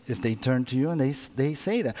eat it. If they turn to you and they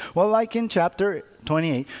say that. Well, like in chapter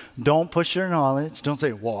 28, don't push your knowledge. Don't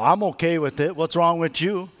say, well, I'm okay with it. What's wrong with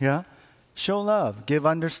you? Yeah. Show love. Give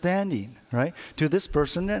understanding, right? To this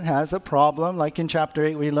person that has a problem. Like in chapter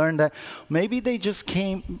 8, we learned that maybe they just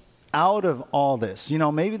came out of all this.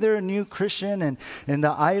 Maybe they're a new Christian and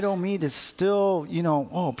the idol meat is still,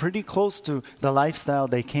 pretty close to the lifestyle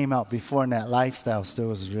they came out before, and that lifestyle still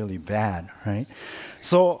was really bad, right?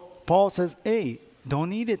 So Paul says, hey,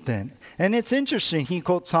 don't eat it then. And it's interesting. He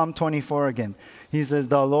quotes Psalm 24 again. He says,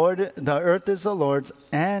 the earth is the Lord's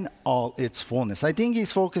and all its fullness. I think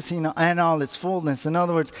he's focusing on and all its fullness. In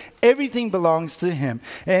other words, everything belongs to him,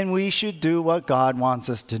 and we should do what God wants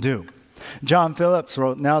us to do. John Phillips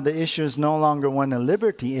wrote, now the issue is no longer one of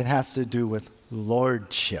liberty. It has to do with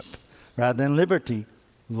lordship. Rather than liberty,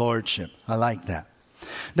 lordship. I like that.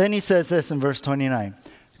 Then he says this in verse 29.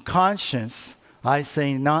 Conscience, I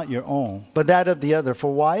say, not your own, but that of the other.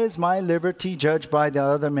 For why is my liberty judged by the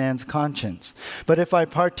other man's conscience? But if I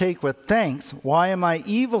partake with thanks, why am I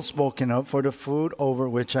evil spoken of for the food over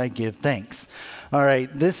which I give thanks? All right,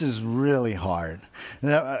 this is really hard.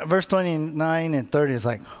 Now, verse 29 and 30 is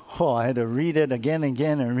like, I had to read it again and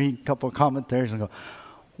again and read a couple of commentaries and go,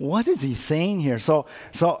 what is he saying here? So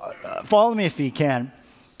follow me if you can.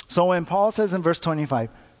 So when Paul says in verse 25,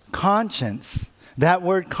 conscience, that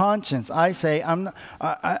word conscience, I say, I'm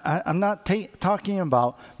not talking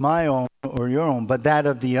about my own or your own, but that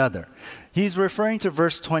of the other. He's referring to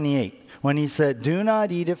verse 28. When he said, do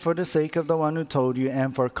not eat it for the sake of the one who told you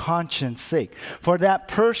and for conscience sake. For that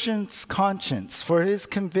person's conscience, for his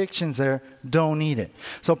convictions there, don't eat it.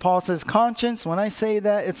 So Paul says, conscience, when I say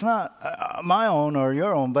that, it's not my own or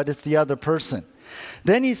your own, but it's the other person.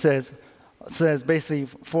 Then he says basically,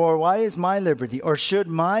 for why is my liberty, or should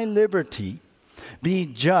my liberty be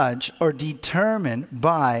judged or determined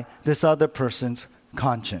by this other person's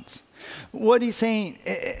conscience? What he's saying,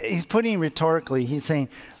 he's putting rhetorically, he's saying,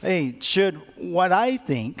 hey, should what I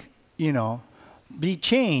think, be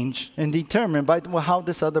changed and determined by how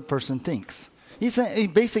this other person thinks. He's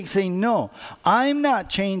basically saying, no, I'm not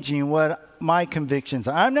changing what my convictions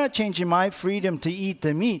are. I'm not changing my freedom to eat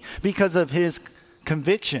the meat because of his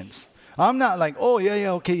convictions. I'm not like, oh,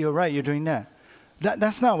 yeah, okay, you're right, you're doing that.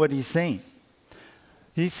 That's not what he's saying.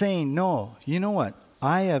 He's saying, no, you know what?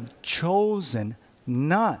 I have chosen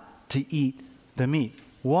not to eat the meat.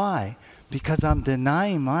 Why? Because I'm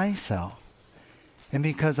denying myself. And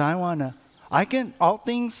because all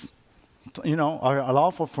things, are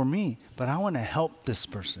lawful for me, but I want to help this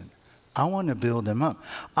person. I want to build him up.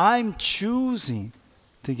 I'm choosing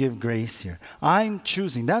to give grace here. I'm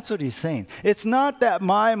choosing. That's what he's saying. It's not that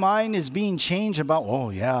my mind is being changed about,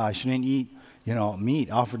 I shouldn't eat,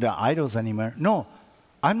 meat offered to idols anymore. No,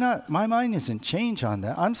 I'm not. My mind isn't changed on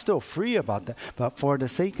that. I'm still free about that. But for the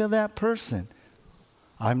sake of that person,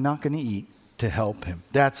 I'm not going to eat to help him.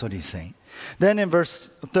 That's what he's saying. Then in verse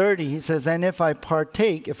 30, he says, and if I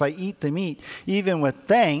eat the meat, even with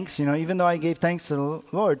thanks, even though I gave thanks to the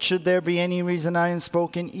Lord, should there be any reason I am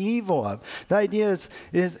spoken evil of? The idea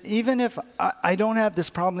is even if I don't have this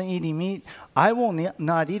problem eating meat, I will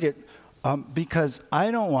not eat it because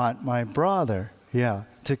I don't want my brother,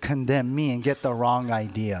 to condemn me and get the wrong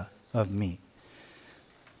idea of me.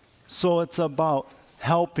 So it's about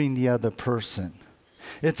helping the other person.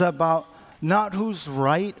 It's about not who's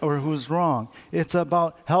right or who's wrong. It's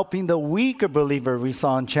about helping the weaker believer we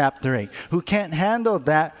saw in chapter 8, who can't handle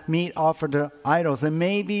that meat offered to idols and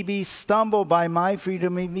maybe be stumbled by my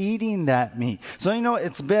freedom of eating that meat. So,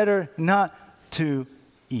 it's better not to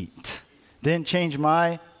eat. Didn't change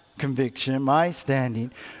my conviction, my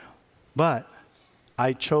standing, but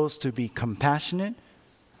I chose to be compassionate.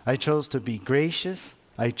 I chose to be gracious.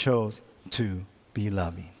 I chose to be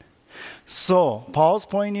loving. So, Paul's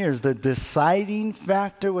point here is the deciding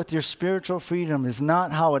factor with your spiritual freedom is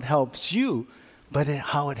not how it helps you, but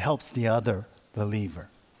how it helps the other believer.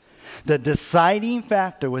 The deciding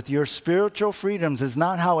factor with your spiritual freedoms is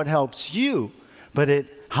not how it helps you, but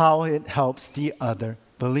how it helps the other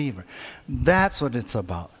believer. That's what it's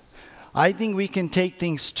about. I think we can take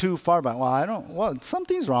things too far by,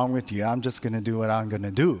 something's wrong with you. I'm just going to do what I'm going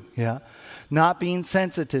to do. Not being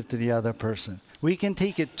sensitive to the other person. We can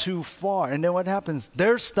take it too far. And then what happens?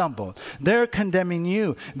 They're stumbled. They're condemning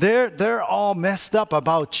you. They're all messed up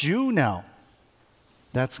about you now.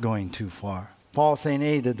 That's going too far. Paul's saying,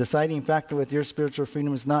 hey, the deciding factor with your spiritual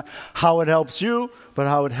freedom is not how it helps you, but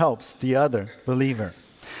how it helps the other believer.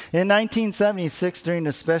 In 1976, during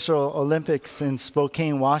the Special Olympics in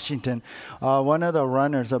Spokane, Washington, one of the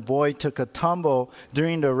runners, a boy, took a tumble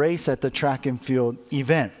during the race at the track and field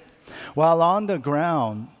event. While on the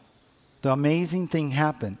ground, the amazing thing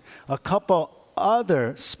happened. A couple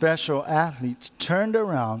other special athletes turned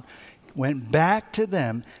around, went back to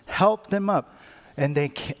them, helped them up, and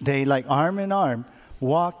they like arm in arm,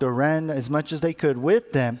 walked or ran as much as they could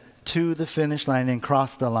with them to the finish line and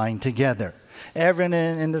crossed the line together. Everyone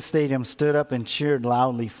in the stadium stood up and cheered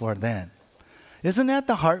loudly for them. Isn't that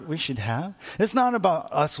the heart we should have? It's not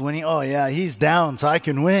about us winning. Oh, yeah, he's down, so I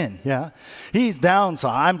can win. He's down, so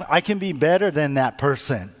I can be better than that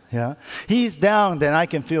person. He's down, then I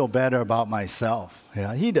can feel better about myself.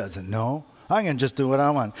 He doesn't know. I can just do what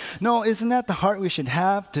I want. No, isn't that the heart we should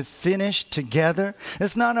have to finish together?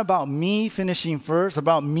 It's not about me finishing first,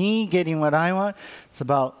 about me getting what I want. It's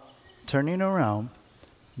about turning around,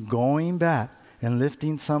 going back, and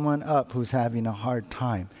lifting someone up who's having a hard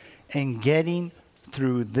time and getting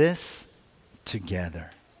through this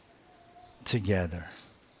together. Together.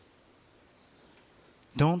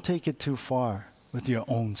 Don't take it too far with your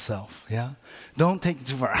own self, Don't take it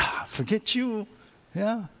too far. Forget you,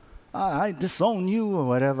 I disown you or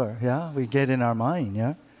whatever, We get in our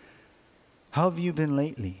mind, How have you been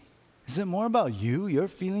lately? Is it more about you, your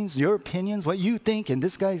feelings, your opinions, what you think, and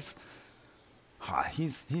this guy's,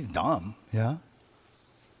 he's dumb,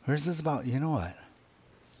 Or is this about, what?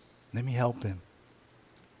 Let me help him.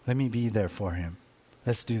 Let me be there for him.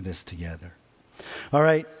 Let's do this together. All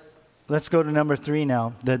right. Let's go to number 3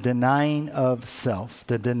 now, the denying of self,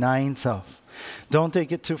 the denying self. Don't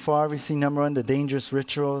take it too far. We see number 1, the dangerous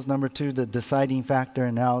rituals. Number 2, the deciding factor.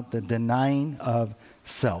 And now the denying of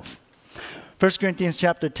self. 1 Corinthians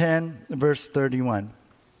chapter 10, verse 31.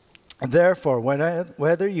 Therefore,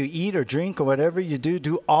 whether you eat or drink or whatever you do,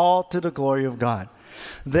 do all to the glory of God.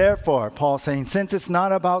 Therefore, Paul's saying, since it's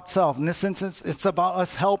not about self, and since it's about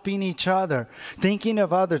us helping each other, thinking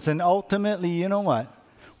of others, and ultimately, you know what?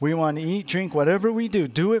 We want to eat, drink, whatever we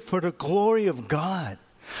do it for the glory of God.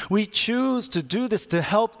 We choose to do this to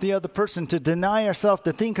help the other person, to deny ourselves,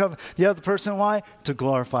 to think of the other person. Why? To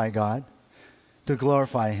glorify God, to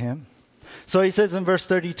glorify Him. So he says in verse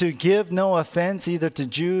 32, give no offense either to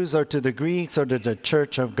Jews or to the Greeks or to the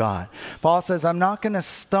church of God. Paul says, I'm not going to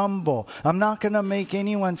stumble. I'm not going to make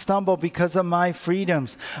anyone stumble because of my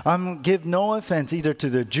freedoms. Give no offense either to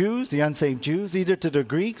the Jews, the unsaved Jews, either to the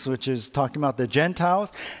Greeks, which is talking about the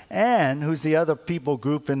Gentiles, and who's the other people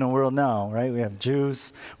group in the world now, right? We have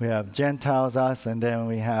Jews, we have Gentiles, us, and then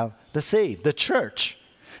we have the saved, the church.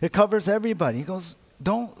 It covers everybody. He goes,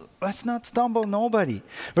 let's not stumble nobody.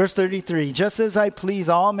 Verse 33, just as I please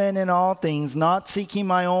all men in all things, not seeking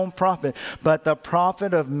my own profit, but the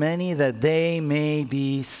profit of many that they may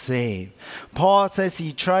be saved. Paul says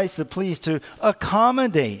he tries to please, to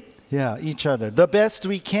accommodate each other the best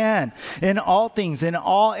we can in all things, in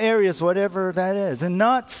all areas, whatever that is. And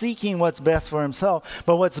not seeking what's best for himself,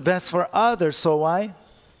 but what's best for others. So why?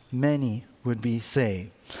 Many would be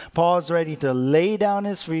saved. Paul's ready to lay down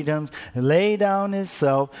his freedoms, lay down his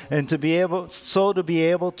self, and to be able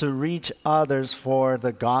to reach others for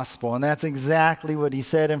the gospel. And that's exactly what he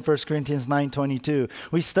said in 1 Corinthians 9:22.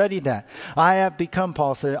 We studied that. I have become,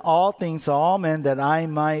 Paul said, all things to all men, that I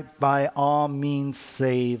might by all means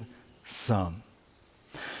save some.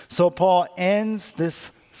 So Paul ends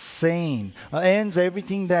this saying, ends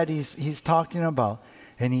everything that he's talking about.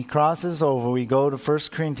 And he crosses over. We go to 1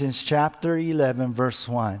 Corinthians chapter 11, verse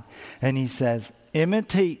 1. And he says,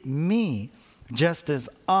 imitate me just as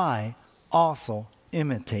I also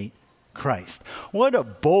imitate Christ. What a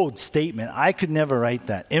bold statement. I could never write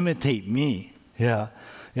that. Imitate me.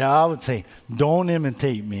 Yeah, I would say, don't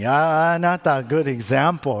imitate me. I'm not that good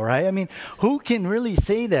example, right? I mean, who can really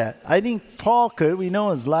say that? I think Paul could. We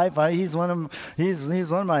know his life. He's one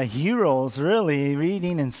of my heroes, really,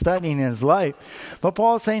 reading and studying his life. But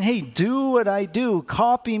Paul's saying, hey, do what I do.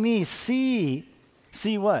 Copy me. See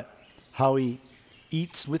what? How he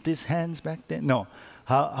eats with his hands back then? No.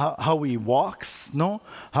 How he walks? No.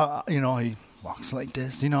 How, he walks like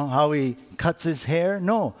this. How he cuts his hair?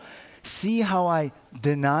 No. See how I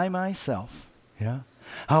deny myself,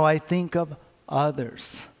 how I think of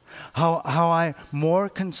others, how I'm more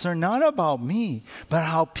concerned not about me, but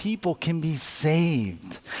how people can be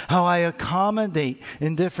saved, how I accommodate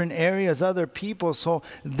in different areas other people so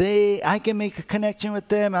I can make a connection with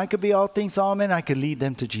them. I could be all things to all men. I could lead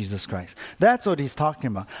them to Jesus Christ. That's what he's talking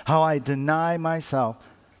about, how I deny myself.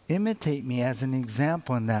 Imitate me as an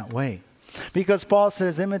example in that way. Because Paul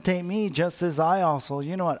says, imitate me just as I also.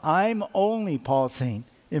 You know what? I'm only, Paul's saying,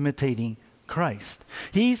 imitating Christ.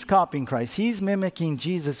 He's copying Christ. He's mimicking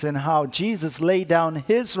Jesus and how Jesus laid down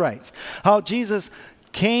his rights. How Jesus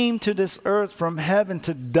came to this earth from heaven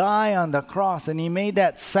to die on the cross. And he made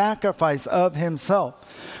that sacrifice of himself.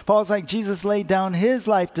 Paul's like, Jesus laid down his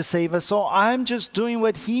life to save us. So I'm just doing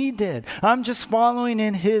what he did. I'm just following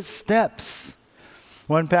in his steps.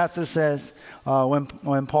 One pastor says,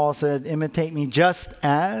 when Paul said, imitate me just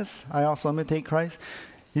as I also imitate Christ,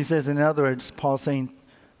 he says, in other words, Paul's saying,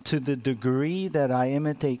 to the degree that I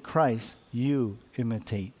imitate Christ, you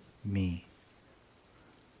imitate me.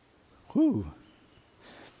 Whew.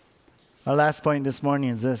 Our last point this morning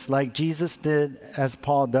is this. Like Jesus did, as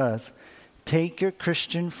Paul does, take your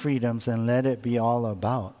Christian freedoms and let it be all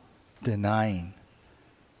about denying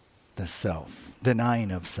the self,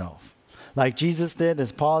 denying of self. Like Jesus did,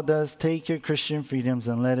 as Paul does, take your Christian freedoms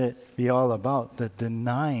and let it be all about the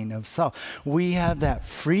denying of self. We have that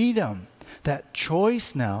freedom, that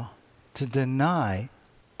choice now to deny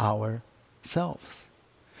ourselves.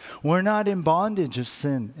 We're not in bondage of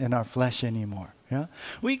sin in our flesh anymore. Yeah,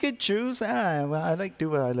 we could choose. I like to do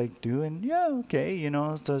what I like to do, and okay.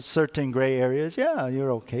 There's certain gray areas. Yeah,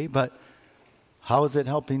 you're okay, but how is it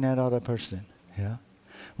helping that other person? Yeah.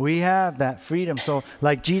 We have that freedom. So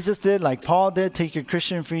like Jesus did, like Paul did, take your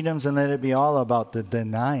Christian freedoms and let it be all about the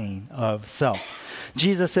denying of self.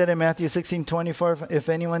 Jesus said in Matthew 16:24, if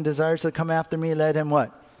anyone desires to come after me, let him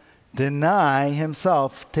what? Deny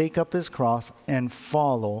himself, take up his cross, and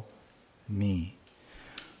follow me.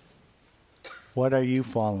 What are you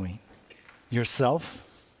following? Yourself?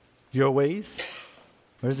 Your ways?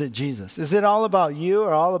 Or is it Jesus? Is it all about you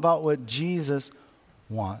or all about what Jesus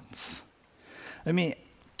wants? I mean,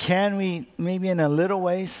 can we, maybe in a little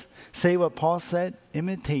ways, say what Paul said?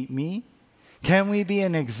 Imitate me. Can we be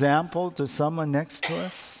an example to someone next to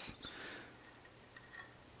us?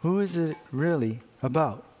 Who is it really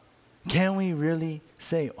about? Can we really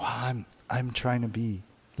say, I'm trying to be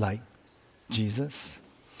like Jesus?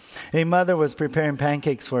 A mother was preparing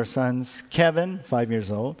pancakes for her sons, Kevin, 5 years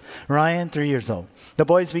old, Ryan, 3 years old. The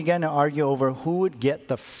boys began to argue over who would get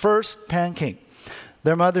the first pancake.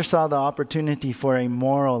 Their mother saw the opportunity for a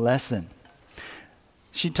moral lesson.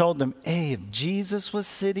 She told him, hey, if Jesus was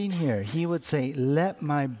sitting here, he would say, let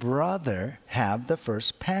my brother have the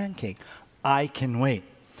first pancake. I can wait.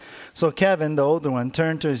 So Kevin, the older one,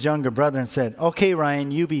 turned to his younger brother and said, okay,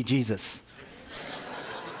 Ryan, you be Jesus.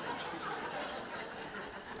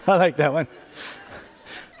 I like that one.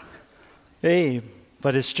 Hey,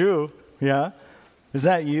 but it's true, yeah? Is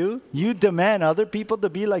that you? You demand other people to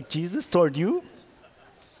be like Jesus toward you?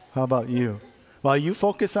 How about you? While you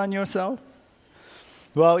focus on yourself?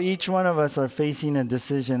 Well, each one of us are facing a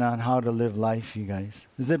decision on how to live life, you guys.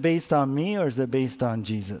 Is it based on me or is it based on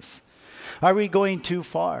Jesus? Are we going too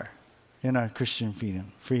far in our Christian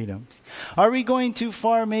freedoms? Are we going too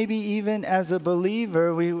far maybe even as a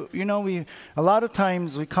believer? We a lot of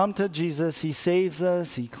times we come to Jesus, he saves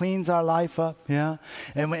us, he cleans our life up, yeah?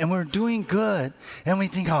 And we're doing good. And we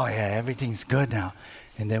think, oh yeah, everything's good now.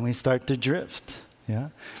 And then we start to drift. Yeah,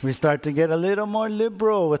 we start to get a little more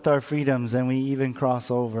liberal with our freedoms, and we even cross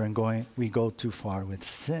over and we go too far with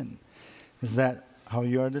sin. Is that how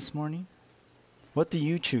you are this morning? What do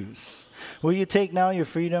you choose? Will you take now your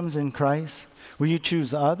freedoms in Christ? Will you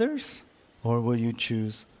choose others, or will you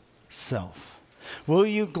choose self? Will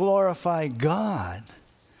you glorify God,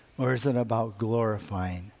 or is it about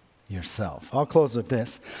glorifying yourself? I'll close with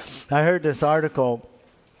this. I heard this article,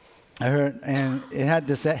 and it had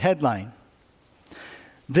this headline.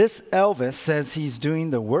 This Elvis says he's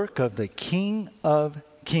doing the work of the King of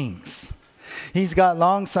Kings. He's got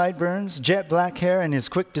long sideburns, jet black hair, and is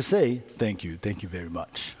quick to say, thank you very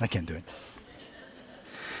much. I can't do it.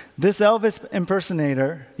 This Elvis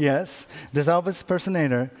impersonator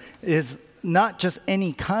is not just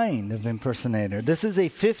any kind of impersonator. This is a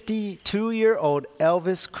 52-year-old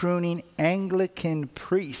Elvis crooning Anglican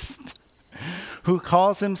priest who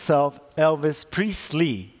calls himself Elvis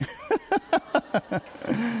Presley.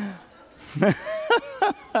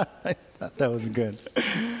 I thought that was good.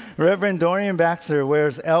 Reverend Dorian Baxter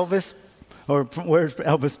wears Elvis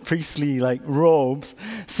Presley like robes,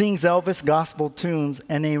 sings Elvis gospel tunes,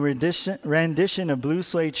 and a rendition of Blue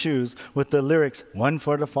Suede Shoes with the lyrics, 1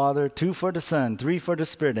 for the Father, 2 for the Son, 3 for the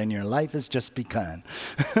Spirit, and your life has just begun.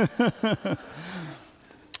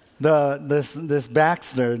 This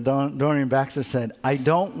Baxter, Dorian Baxter said, I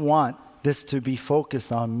don't want this to be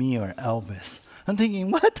focused on me or Elvis. I'm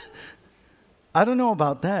thinking, what? I don't know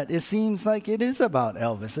about that. It seems like it is about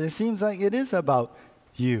Elvis. It seems like it is about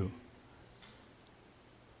you.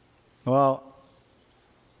 Well,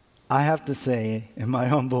 I have to say, in my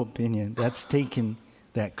humble opinion, that's taken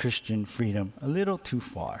that Christian freedom a little too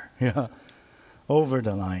far, over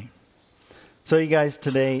the line. So you guys,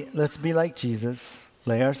 today, let's be like Jesus,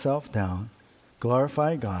 lay ourselves down,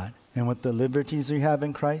 glorify God, and with the liberties we have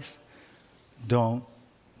in Christ, don't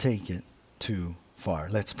take it too far.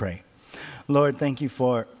 Let's pray. Lord, thank you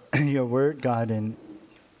for your word, God, and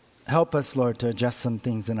help us, Lord, to adjust some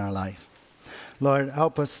things in our life. Lord,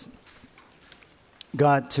 help us,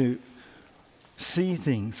 God, to see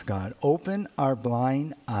things, God. Open our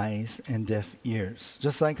blind eyes and deaf ears,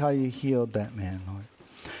 just like how you healed that man, Lord.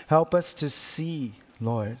 Help us to see,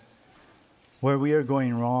 Lord, where we are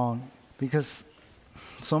going wrong, because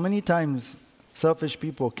so many times selfish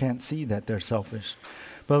people can't see that they're selfish.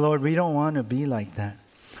 But Lord, we don't want to be like that.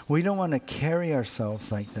 We don't want to carry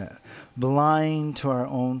ourselves like that, blind to our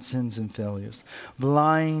own sins and failures,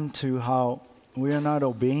 blind to how we are not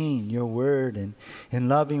obeying your word and in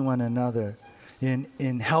loving one another,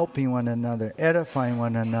 in helping one another, edifying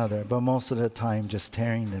one another, but most of the time just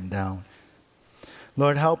tearing them down.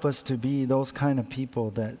 Lord, help us to be those kind of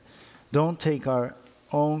people that don't take our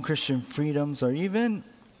own Christian freedoms, or even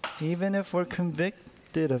if we're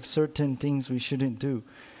convicted of certain things we shouldn't do,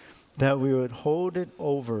 that we would hold it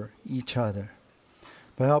over each other.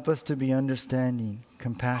 But help us to be understanding,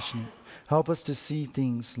 compassionate. Help us to see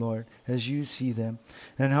things, Lord, as you see them.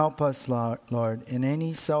 And help us, Lord, in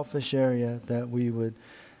any selfish area that we would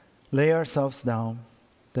lay ourselves down,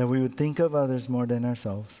 that we would think of others more than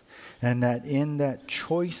ourselves, and that in that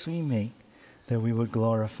choice we make, that we would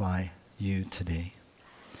glorify you today.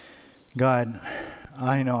 God,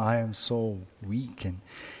 I know I am so weak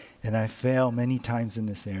and I fail many times in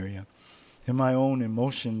this area, in my own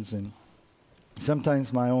emotions and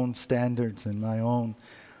sometimes my own standards and my own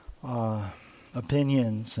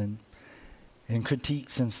opinions and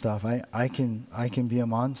critiques and stuff. I can be a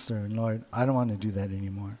monster, and Lord, I don't want to do that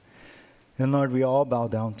anymore. And Lord, we all bow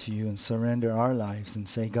down to you and surrender our lives and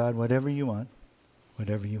say, God, whatever you want,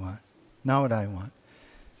 not what I want.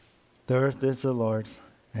 The earth is the Lord's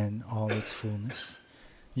and all its fullness.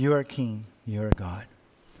 You are King, you are God.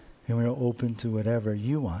 And we're open to whatever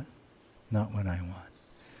you want, not what I want.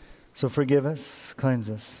 So forgive us, cleanse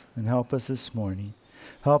us, and help us this morning.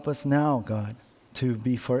 Help us now, God, to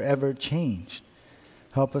be forever changed.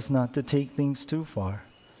 Help us not to take things too far,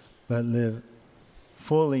 but live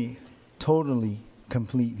fully, totally,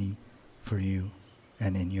 completely for you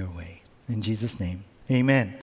and in your way. In Jesus' name, amen.